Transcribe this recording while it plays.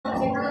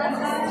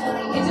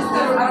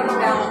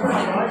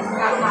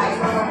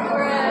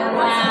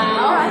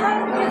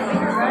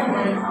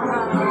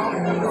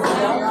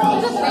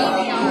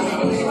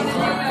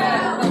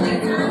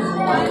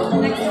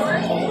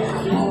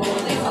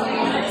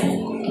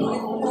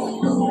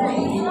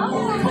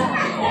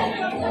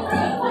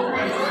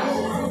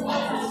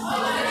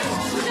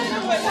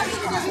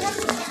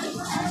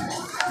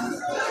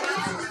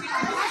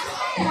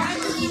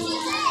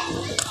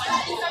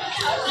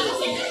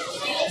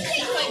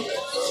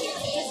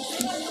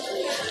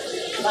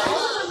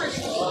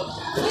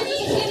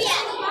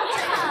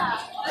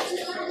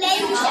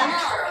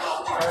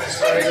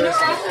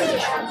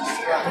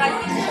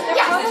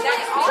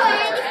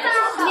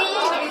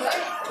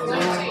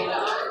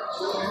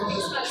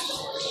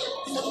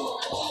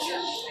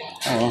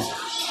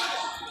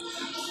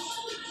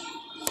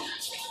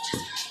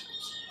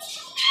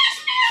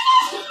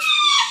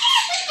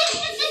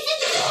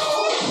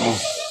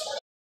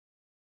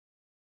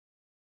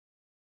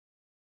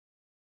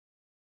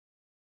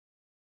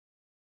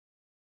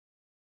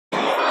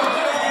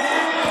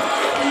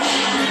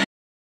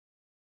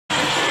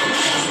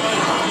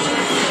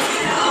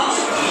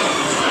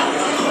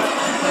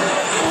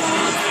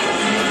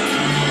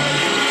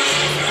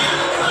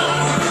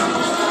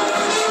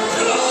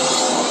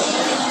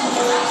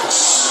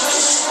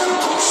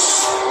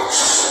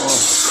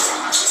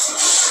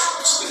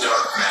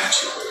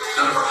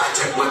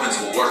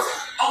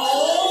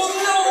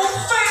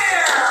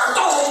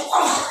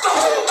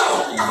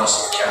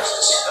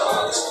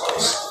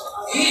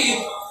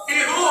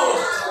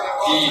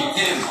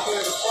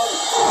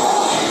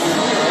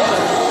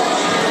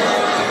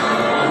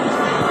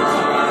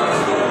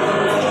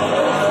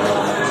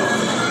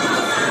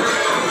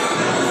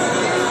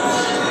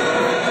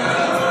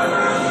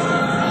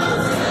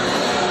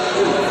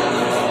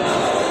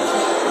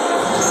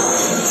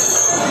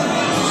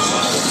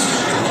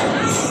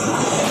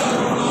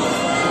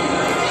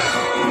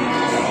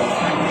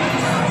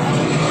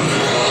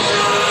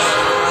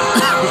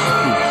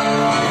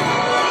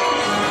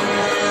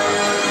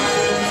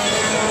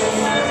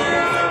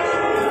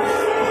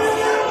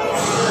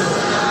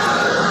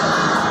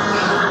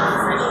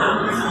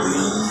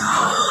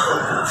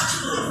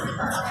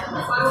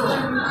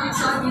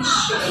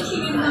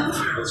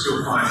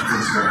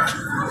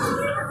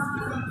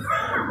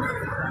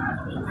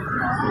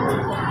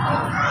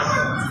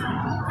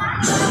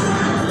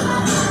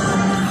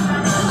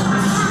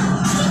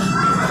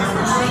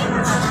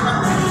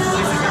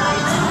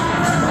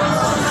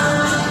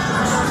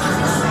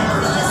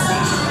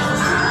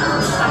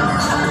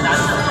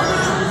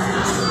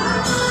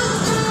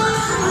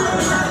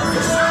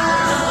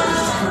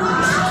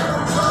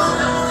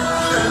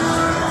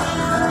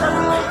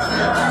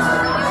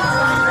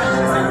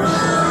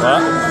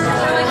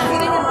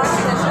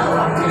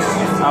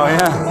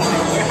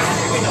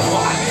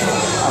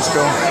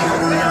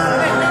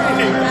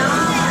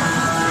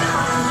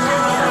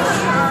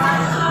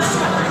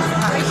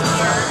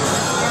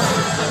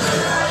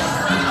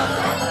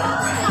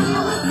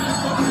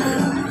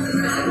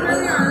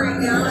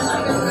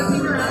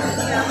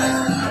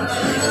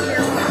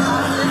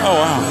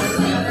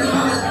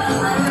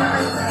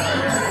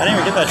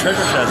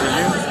Treasure chest, did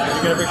you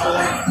get a picture of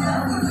that?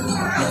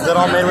 Is that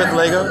all made with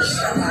Legos?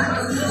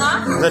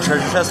 Huh? Is that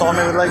treasure chest all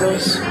made with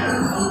Legos? No,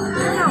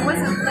 it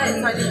wasn't lit,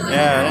 so I didn't.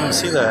 Yeah, I didn't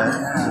see that.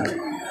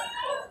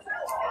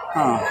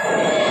 Huh.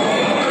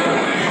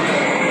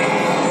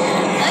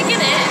 I think it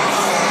is.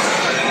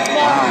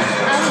 Wow.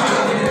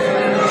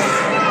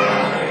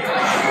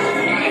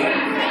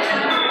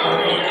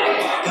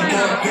 I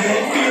got a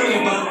bad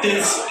feeling about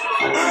this.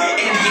 I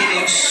am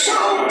getting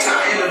so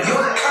tired of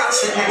your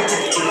constant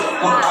negativity.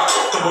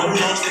 The one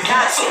who loves the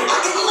cat, so I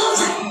can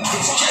lose it.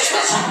 It's just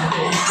where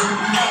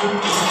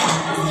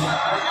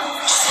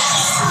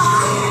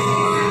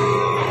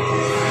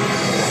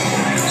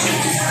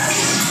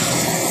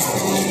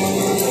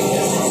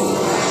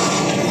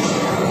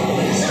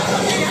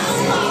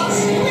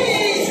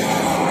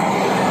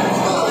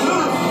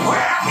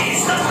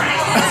is the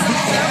brain?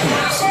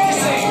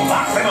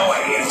 Lock them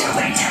away until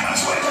they tell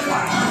us where to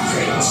find the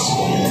prince.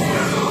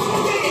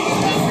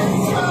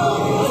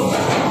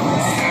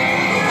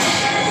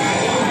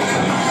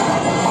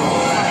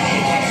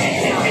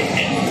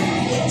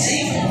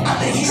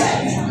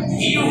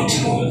 You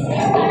two,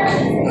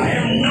 I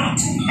am not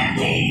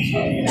happy.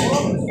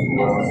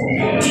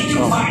 Did you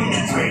find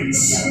the prince?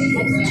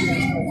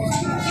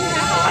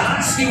 I'll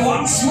ask you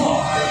once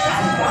more,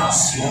 and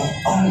once more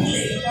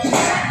only.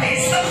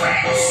 Is the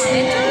prince?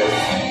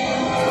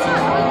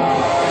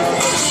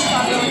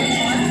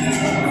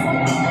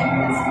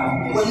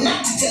 Well,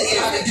 not to tell you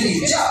how to do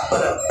your job,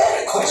 but a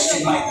better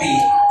question might be,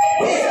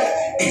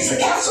 where is the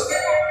castle?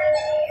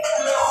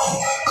 No,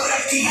 good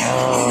idea.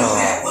 You know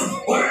that one.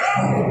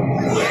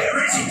 Where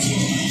is it?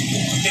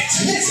 It's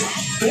missing.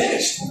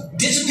 Finished.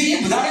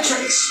 Disappeared without a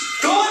trace.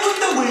 Gone with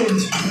the wind.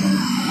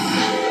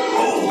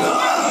 Oh,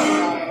 God.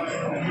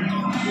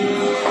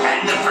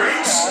 And the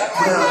prince?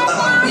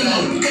 Well, we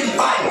couldn't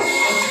find him.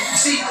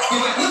 See, we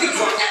went looking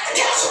for him at the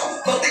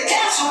castle, but the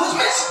castle was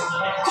missing.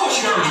 Of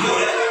course, you already know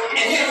that.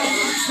 And then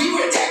we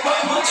were attacked by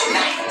a bunch of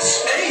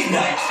knights. Any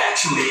knight,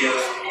 actually.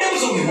 There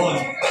was only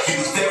one, but he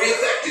was very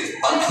effective.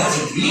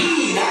 Unpleasant,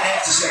 mean, I'd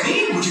have to say.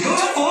 Mean? Would you go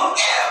that far?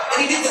 Yeah, but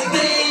he did the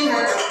thing.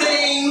 Right.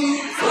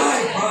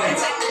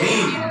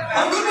 Mean.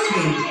 I'm good with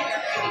mean.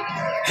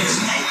 His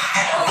knight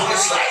had a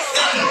voice like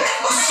thunder,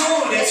 a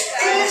sword as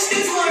fast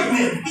as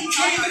lightning. He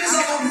came in as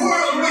like a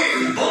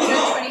whirlwind. Oh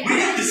no, we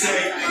have to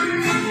say,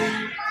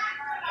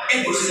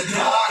 it was a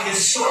dark and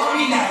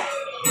stormy night.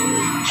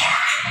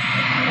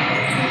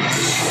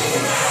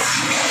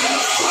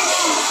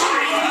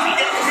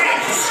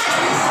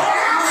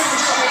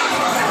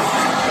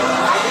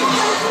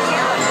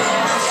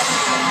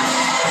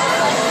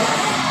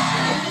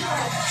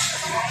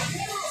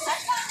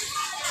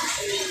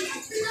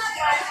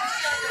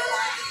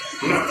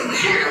 Nothing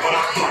here but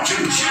a bunch of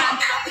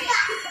junk.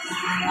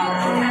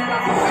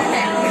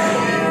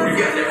 We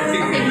got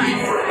everything we need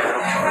for a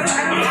battle.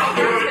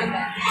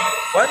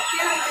 What?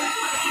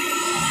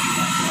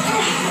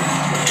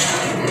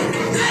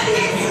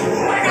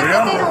 Where we They go?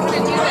 don't want to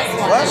do this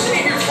one. What?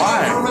 Why?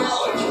 They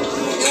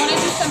want to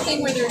do something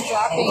where they're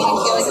dropping and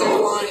feel like they're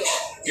flying.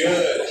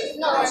 Good.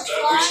 No, Next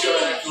time we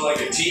start acting like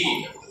a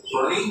team.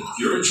 Bernie,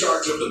 you're in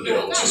charge of the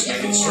build. Just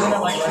make it strong.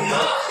 All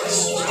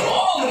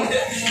of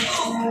it.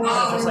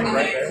 Just like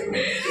right there.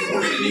 Man,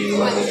 we're gonna need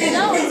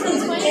No, it's a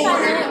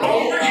 25-minute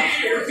over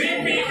here.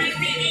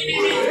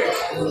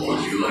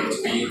 Would you like to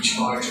be in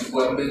charge of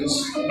weapons?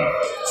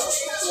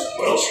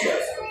 What else you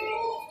got?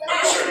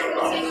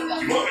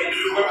 You want me to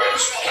do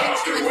weapons?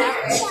 After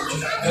weapons.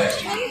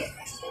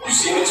 You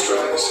see this,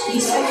 Travis?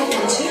 This is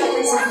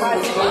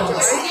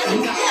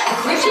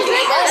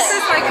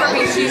like where we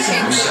shoot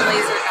things with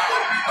laser gun.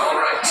 All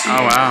right, team.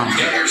 Oh, wow. You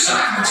got your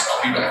assignments.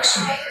 I'll be back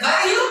soon.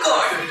 How you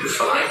going? To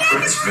find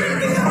Prince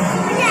Barry.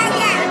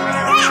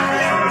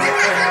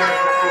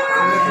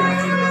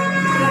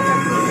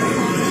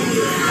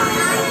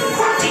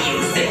 What do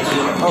you think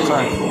you're Oh,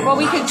 sorry. Well,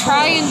 we could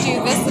try and do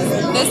this.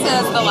 This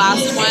is the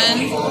last one,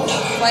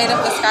 light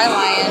up the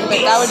skyline, but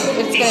that would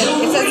it says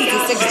it's a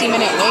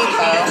 60-minute wait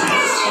though,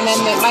 and then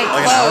it might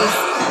Like an hour? close.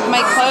 It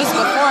might close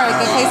before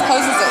the place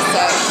closes at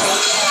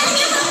 6.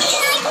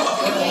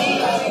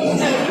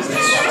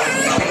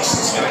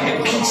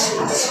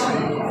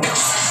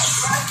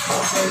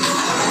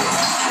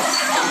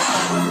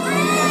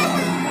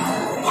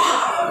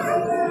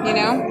 You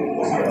know?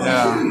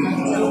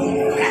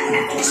 Yeah.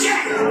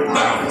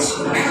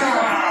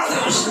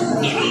 those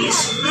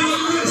idiots?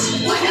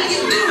 What are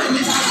you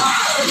doing?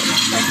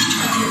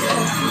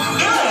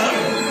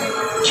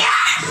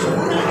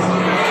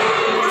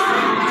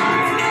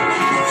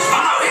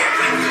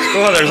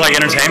 Oh, there's like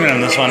entertainment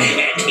in this one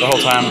the whole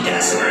time.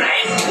 That's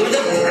right, to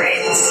the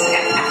prince.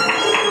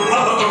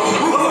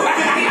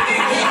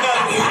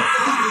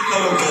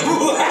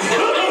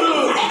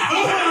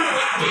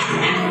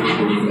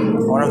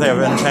 I wonder if they have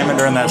entertainment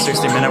during that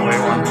 60-minute wait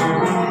one.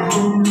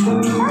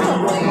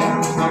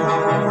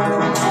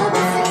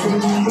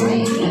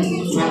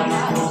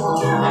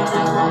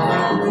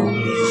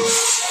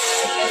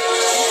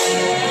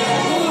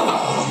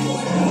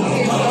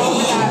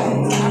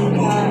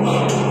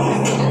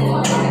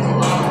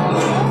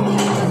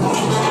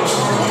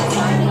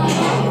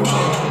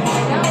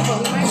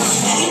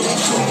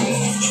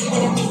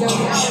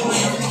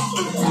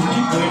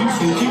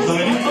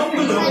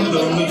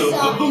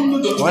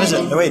 What is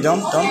it? Wait,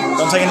 don't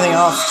take anything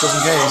off just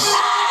in case.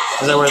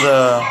 Is that where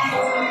the?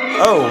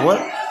 Oh, what?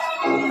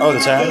 Oh, the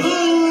tag.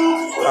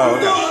 Oh,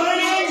 okay.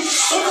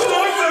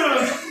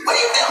 What are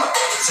you doing?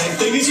 Same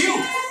thing as you.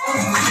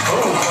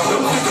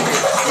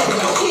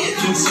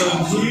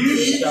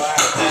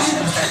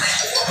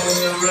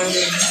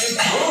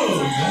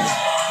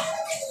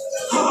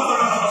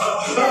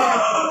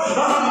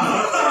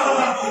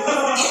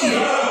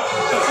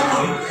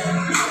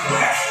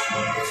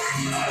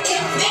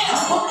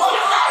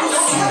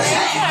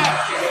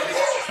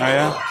 Oh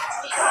yeah.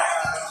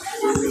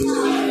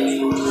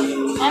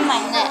 On my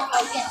neck.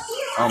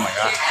 Oh my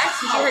god.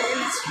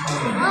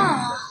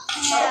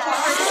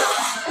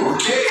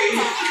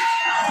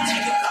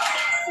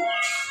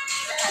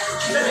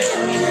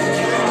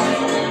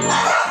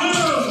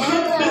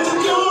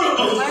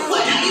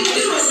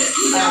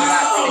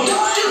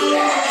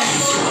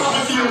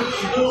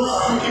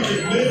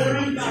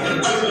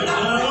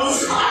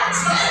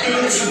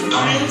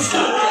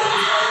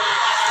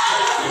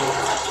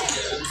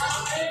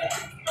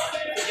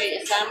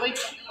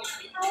 Sandwich?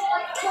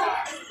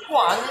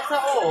 One, is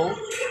that all?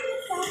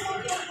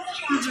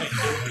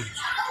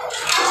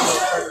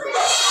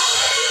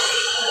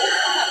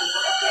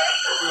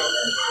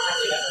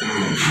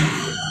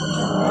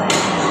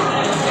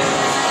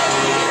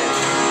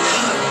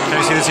 Can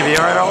you see the TV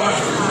alright, Oliver?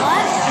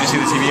 What? Can you see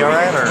the TV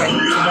alright, or you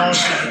want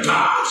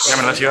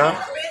me to let you up?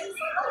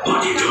 What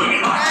are you doing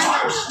in my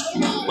house?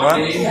 What?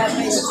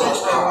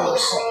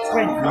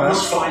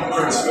 Let's find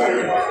Prince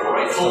Barry.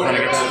 Rightful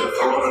heir to the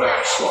throne of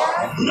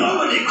Ashlar.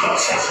 Nobody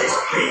crosses his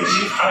bridge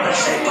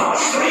unless they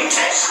pass 3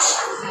 tests.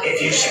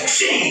 If you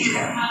succeed,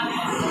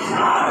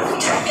 I'll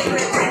take you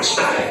to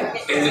Bridgestone.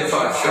 And if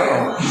I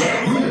fail,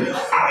 then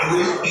I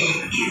will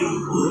eat you.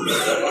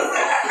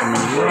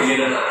 Bring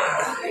it on.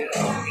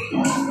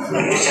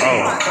 You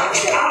say my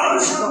clutch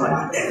powers,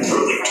 then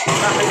prove it.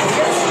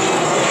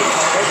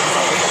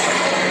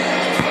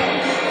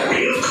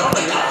 Real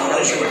common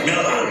powers would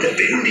know how to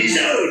build his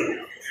own.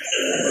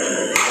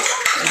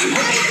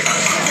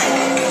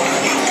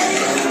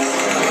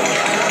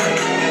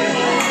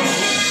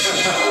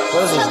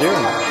 What is this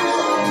doing?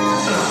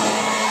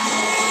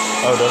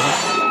 Oh, doesn't?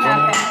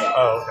 Nothing.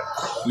 Oh, okay.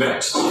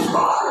 Next.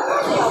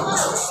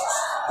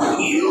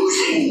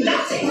 Using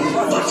nothing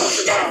but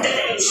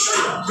standard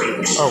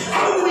bricks.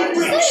 Only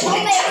bricks we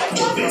have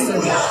to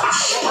build a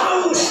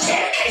slow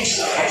staircase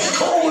as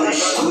tall as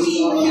 3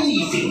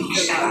 leaving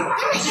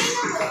stones.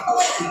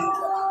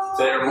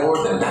 There are more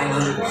than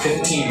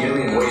 915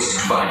 million ways to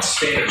combine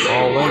standard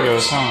All Lego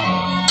Legos,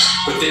 huh?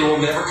 but they will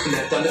never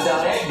connect on the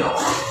diagonal.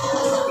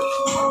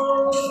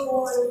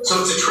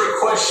 So it's a trick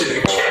question.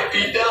 It can't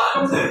be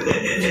done.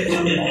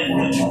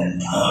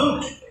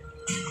 Huh?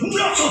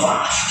 Not so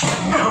fast.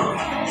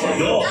 For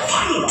your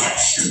final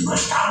test, you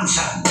must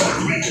answer a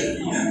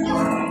riddle.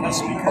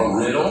 A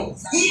riddle?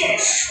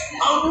 Yes,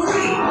 a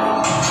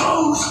riddle.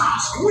 Pros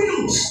ask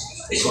riddles.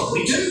 It's what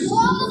we do.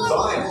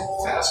 Fine.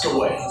 Ask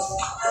away.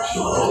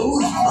 You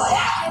hold my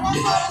hand,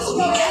 though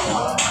we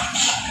cannot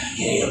touch.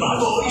 You hear my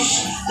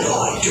voice,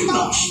 though I do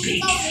not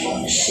speak.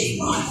 See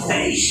my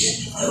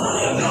face, though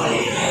I am not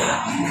here.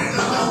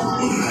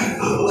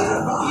 Who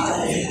am I?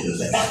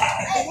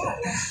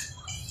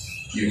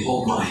 You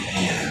hold my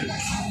hand.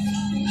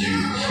 You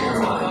hear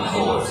my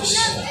voice.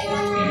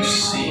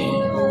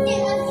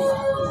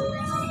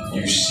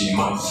 You see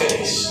my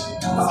face.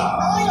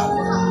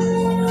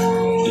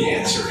 The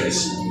answer is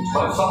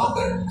my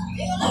father.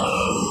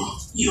 Oh,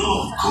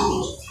 you're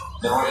good.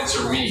 Now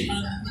answer me.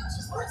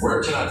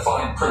 Where can I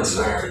find Prince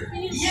Aaron?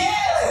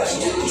 Yes,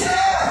 do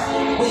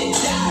that. Wait,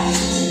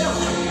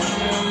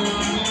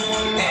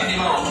 Hand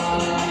him on.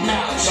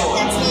 Now it's on.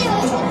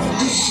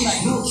 This is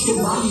not the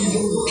money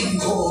you're looking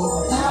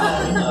for.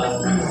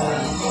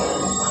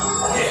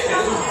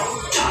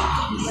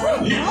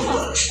 Tom never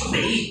works for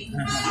me. I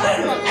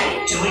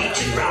hate to eat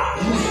and run,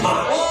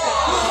 but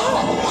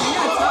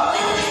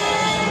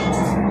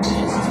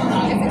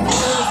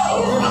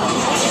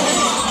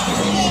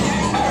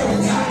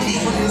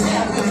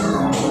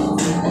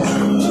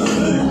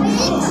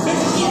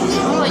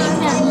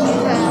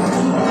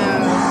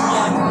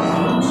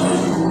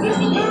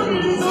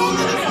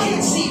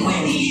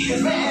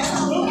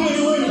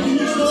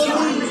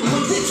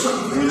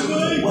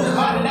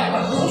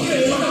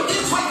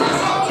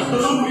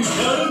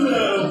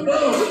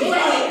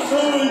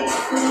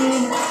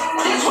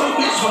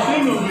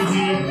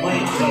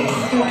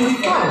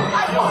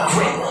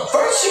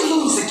first you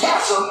lose the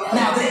castle,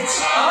 now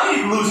this. I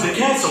didn't lose the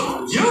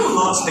castle. You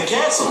lost the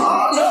castle.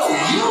 Oh, no,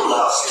 you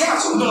lost the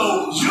castle.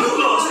 No, you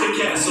lost the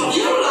castle.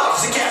 You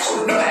lost the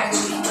castle. No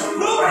thanks.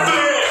 No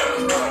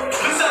fair.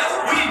 Besides,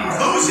 we didn't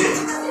lose it.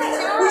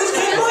 We just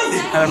can't find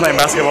it. And they're playing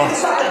basketball.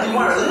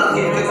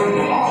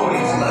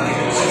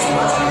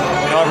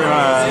 Y'all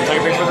ever take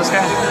a picture with this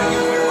guy?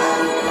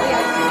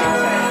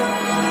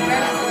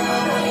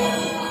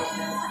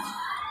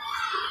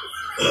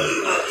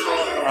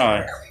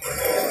 Alright.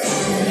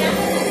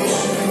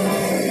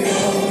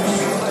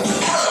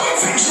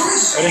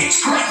 Ready?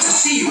 It's great to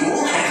see you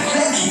all, and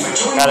thank you for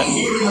joining me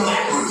here in the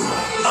lab room.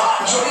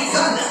 I'm Johnny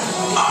Thunder.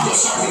 I've got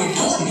something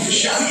important to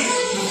show you.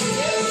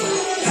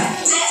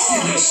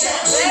 Fantastically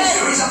set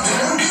series up to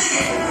home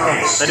again.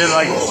 They did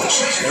like,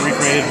 they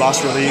recreated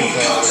Boss Relief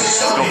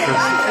sculptures.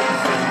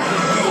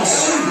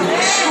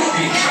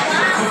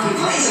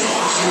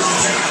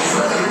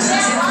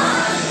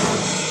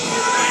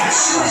 As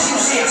soon as you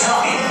see a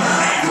target,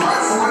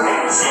 run for it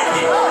and zap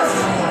it.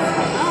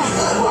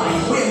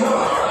 We're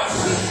not.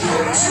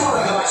 Two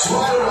other guys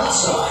right on our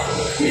side.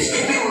 It's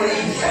Pippi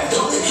Lee and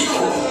Dr.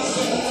 Cure.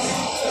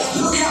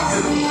 Look out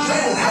for them.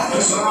 They will help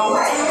us on our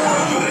way.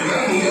 They're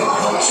going to need our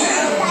help too.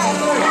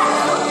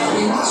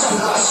 We must put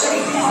our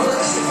safety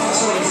first.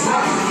 So it's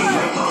not that you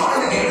wait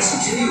behind the gates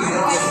until you hit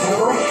our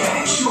floor and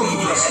ensure you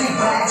place any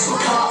bags or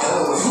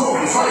cargo on the floor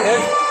in front of you.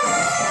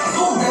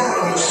 Pull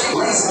down on your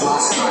laser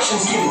glass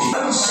instructions given to your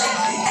own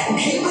safety and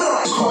keep your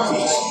eyes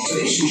quiet. So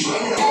they should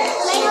train it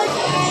out.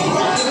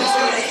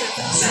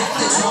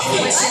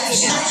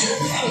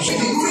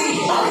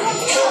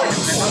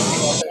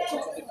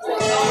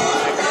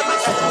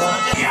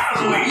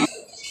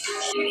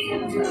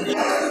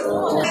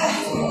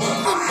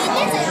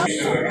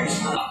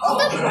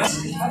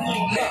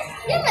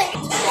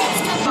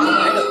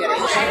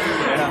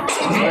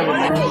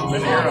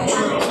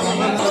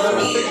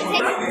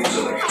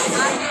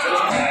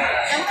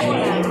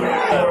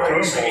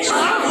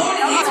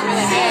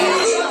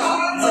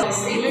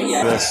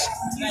 This.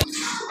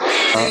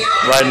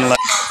 Right and left.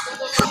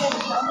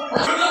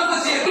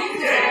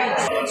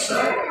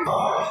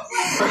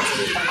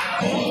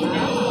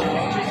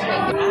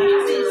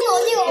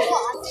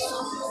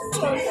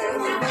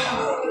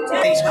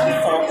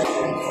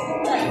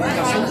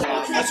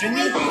 Ready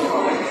to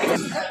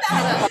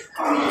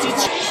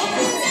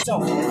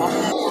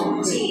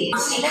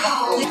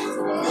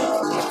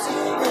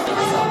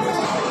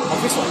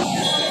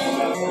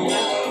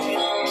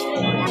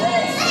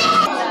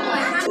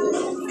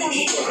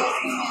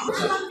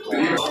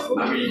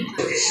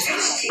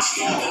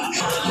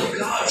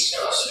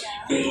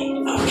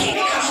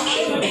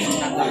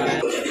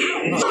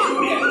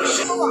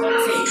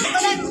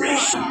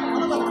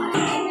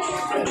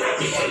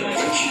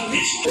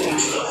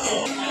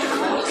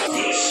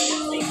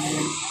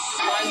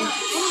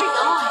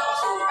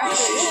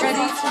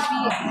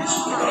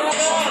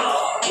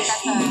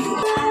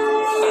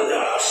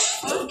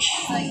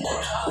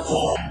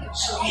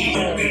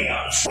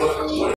be.